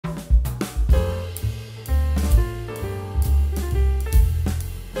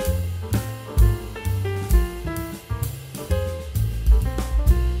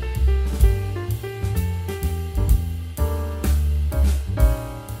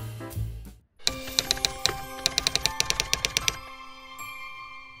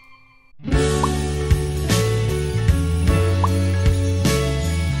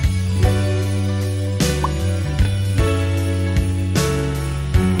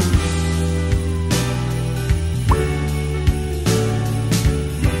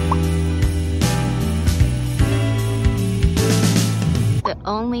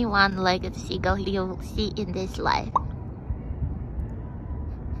one-legged seagull you'll see in this life.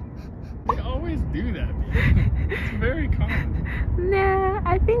 They always do that. It's very common. Nah,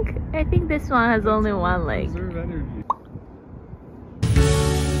 I think this one has only one leg. Conserve energy.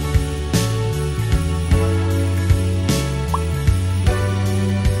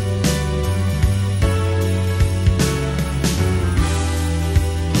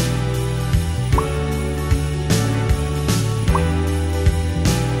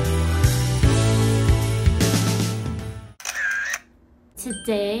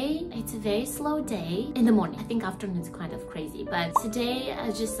 Today, it's a very slow day in the morning. I think afternoon is kind of crazy, but today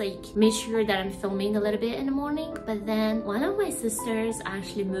I just like made sure that I'm filming a little bit in the morning. But then one of my sisters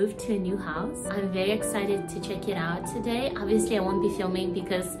actually moved to a new house. I'm very excited to check it out today. Obviously, I won't be filming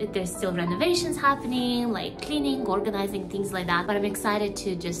because there's still renovations happening, like cleaning, organizing, things like that. But I'm excited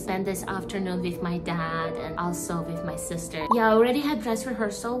to just spend this afternoon with my dad and also with my sister. Yeah, I already had dress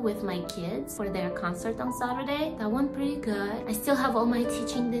rehearsal with my kids for their concert on Saturday. That went pretty good. I still have all my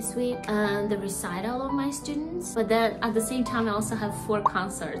teaching this week and the recital of my students, but then at the same time I also have 4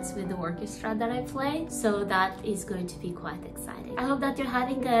 concerts with the orchestra that I play, so that is going to be quite exciting. I hope that you're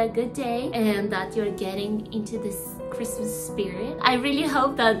having a good day and that you're getting into this Christmas spirit. I really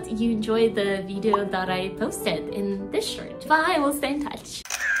hope that you enjoyed the video that I posted in this shirt. Bye, we'll stay in touch.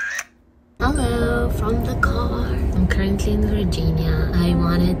 Hello from the car. I'm currently in Virginia. I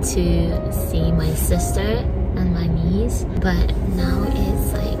wanted to see my sister and my niece, but now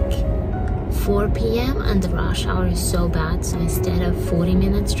it's like 4 p.m. and the rush hour is so bad, so instead of 40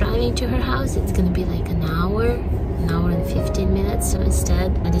 minutes driving to her house, it's gonna be like an hour and 15 minutes. So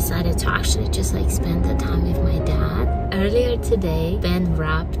instead I decided to actually just like spend the time with my dad. Earlier today, Ben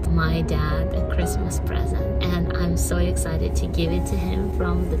wrapped my dad a Christmas present and I'm so excited to give it to him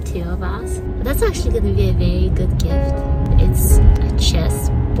from the 2 of us. That's actually gonna be a very good gift. It's a chess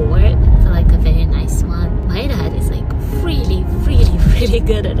board. I feel like a very nice one. My dad is like really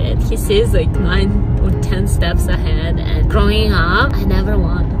good at it. He sees like 9 or 10 steps ahead, and growing up I never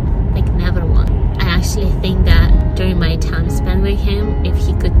won, like never won. I actually think that during my time spent with him, if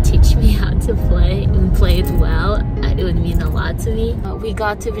he could teach me how to play and play it well, it would mean a lot to me. We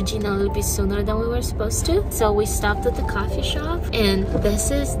got to Virginia a little bit sooner than we were supposed to, so we stopped at the coffee shop, and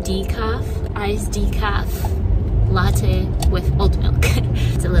this is iced decaf latte with oat milk.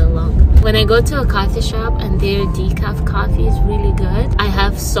 It's a little long. When I go to a coffee shop and their decaf coffee is really good, I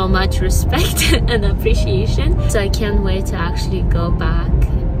have so much respect and appreciation, so I can't wait to actually go back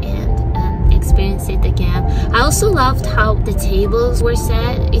and experience it again. I also loved how the tables were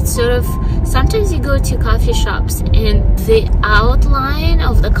set. It's sort of, sometimes you go to coffee shops and the outline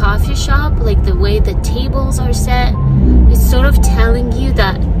of the coffee shop, like the way the tables are set, it's sort of telling you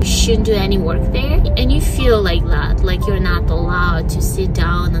that you shouldn't do any work there, and you feel like that, like you're not allowed to sit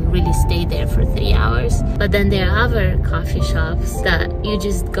down and really stay there for 3 hours. But then there are other coffee shops that you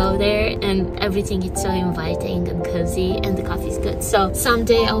just go there and everything is so inviting and cozy and the coffee is good. So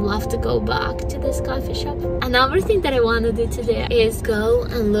someday I would love to go back to this coffee shop. Another thing that I want to do today is go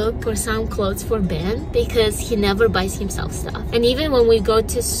and look for some clothes for Ben, because he never buys himself stuff. And even when we go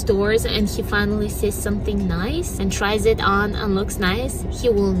to stores and he finally sees something nice and tries it on and looks nice, he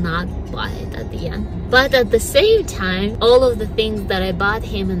will not buy it at the end. But at the same time, all of the things that I bought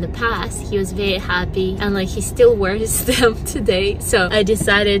him in the past, he was very happy and like he still wears them today. So I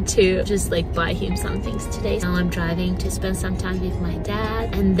decided to just like buy him some things today. Now I'm driving to spend some time with my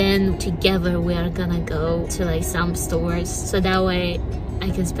dad, and then together we are gonna go to like some stores, so that way I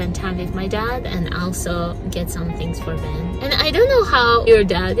can spend time with my dad and also get some things for Ben. And I don't know how your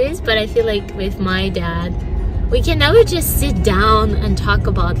dad is, but I feel like with my dad, we can never just sit down and talk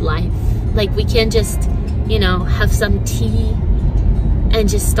about life. Like we can just, you know, have some tea and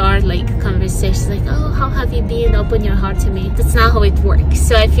just start like conversations like, oh, how have you been? Open your heart to me. That's not how it works.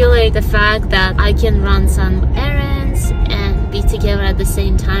 So I feel like the fact that I can run some errands and be together at the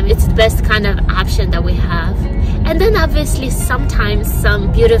same time, it's the best kind of option that we have. And then obviously sometimes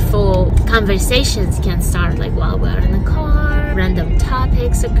some beautiful conversations can start like while we're in the car, random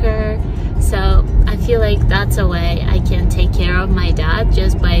topics occur. So I feel like that's a way I can take care of my dad,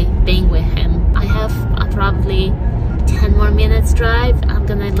 just by being with him. I have probably 10 more minutes drive. I'm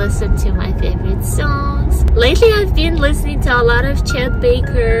gonna listen to my favorite songs. Lately I've been listening to a lot of Chet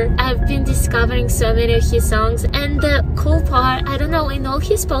Baker. I've been discovering so many of his songs, and the cool part, I don't know, in all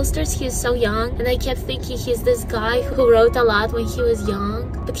his posters he's so young, and I kept thinking he's this guy who wrote a lot when he was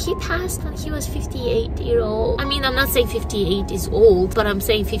young. but he passed when he was 58-year-old. I mean, I'm not saying 58 is old, but I'm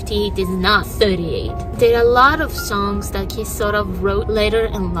saying 58 is not 38. There are a lot of songs that he sort of wrote later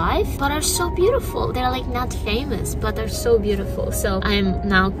in life, but are so beautiful. They're like not famous, but they're so beautiful. So I'm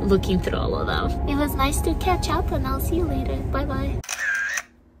now looking through all of them. It was nice to catch up, and I'll see you later. Bye bye.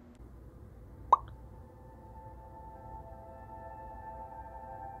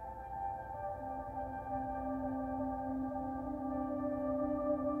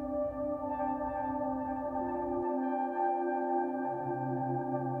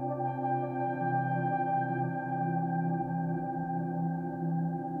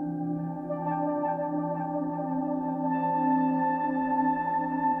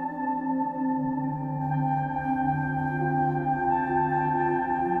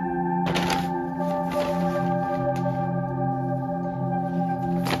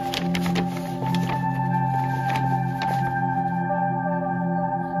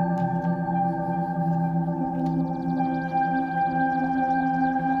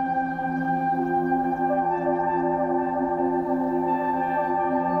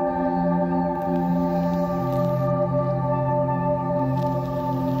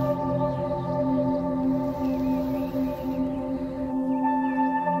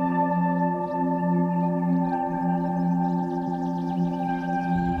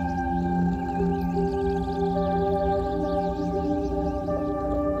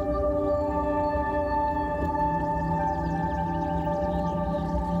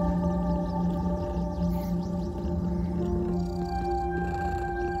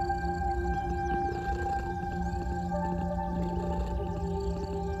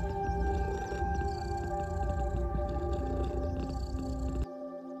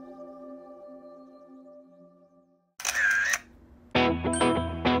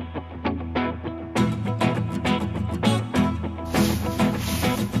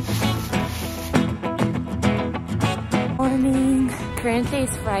 Currently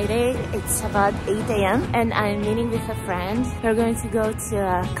it's Friday, it's about 8 a.m. and I'm meeting with a friend. We're going to go to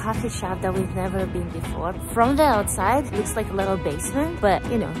a coffee shop that we've never been before. From the outside, it looks like a little basement, but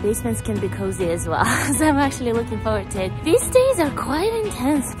you know, basements can be cozy as well. So I'm actually looking forward to it. These days are quite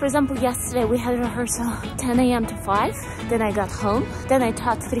intense. For example, yesterday we had rehearsal 10 a.m. to 5. Then I got home. Then I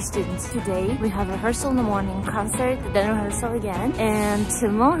taught 3 students. Today we have rehearsal in the morning, concert, then rehearsal again. And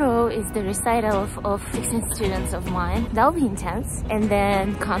tomorrow is the recital of 16 students of mine. That'll be intense. And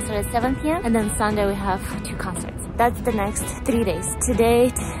then concert at 7 p.m. And then Sunday we have 2 concerts. That's the next 3 days.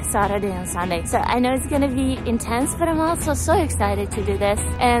 Today, Saturday, and Sunday. So I know it's gonna be intense, but I'm also so excited to do this.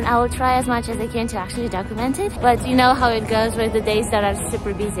 And I will try as much as I can to actually document it. But you know how it goes with the days that are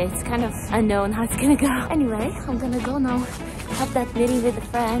super busy. It's kind of unknown how it's gonna go. Anyway, I'm gonna go now. Have that meeting with a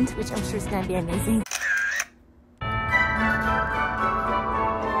friend, which I'm sure is gonna be amazing.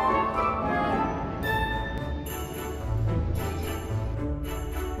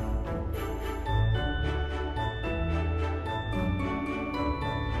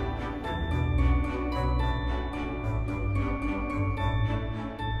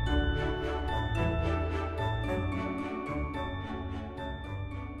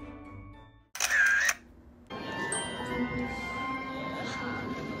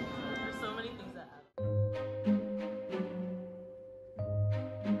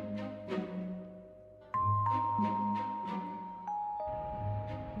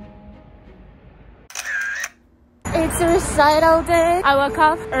 It's a recital day. I woke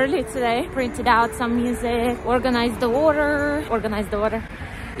up early today, printed out some music, organized the order.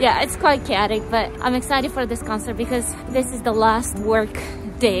 Yeah, it's quite chaotic, but I'm excited for this concert because this is the last work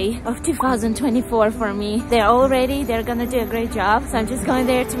day of 2024 for me. They're all ready, they're gonna do a great job. So I'm just going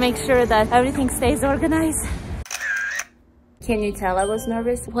there to make sure that everything stays organized. Can you tell I was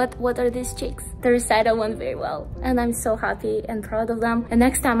nervous? What are these chicks? The recital went very well and I'm so happy and proud of them. And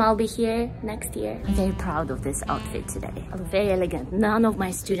next time I'll be here next year. I'm very proud of this outfit today. I'm very elegant. None of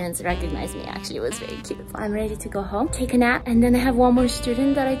my students recognized me. Actually, it was very cute. I'm ready to go home, take a nap, and then I have one more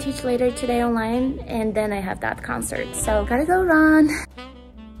student that I teach later today online, and then I have that concert. So gotta go run.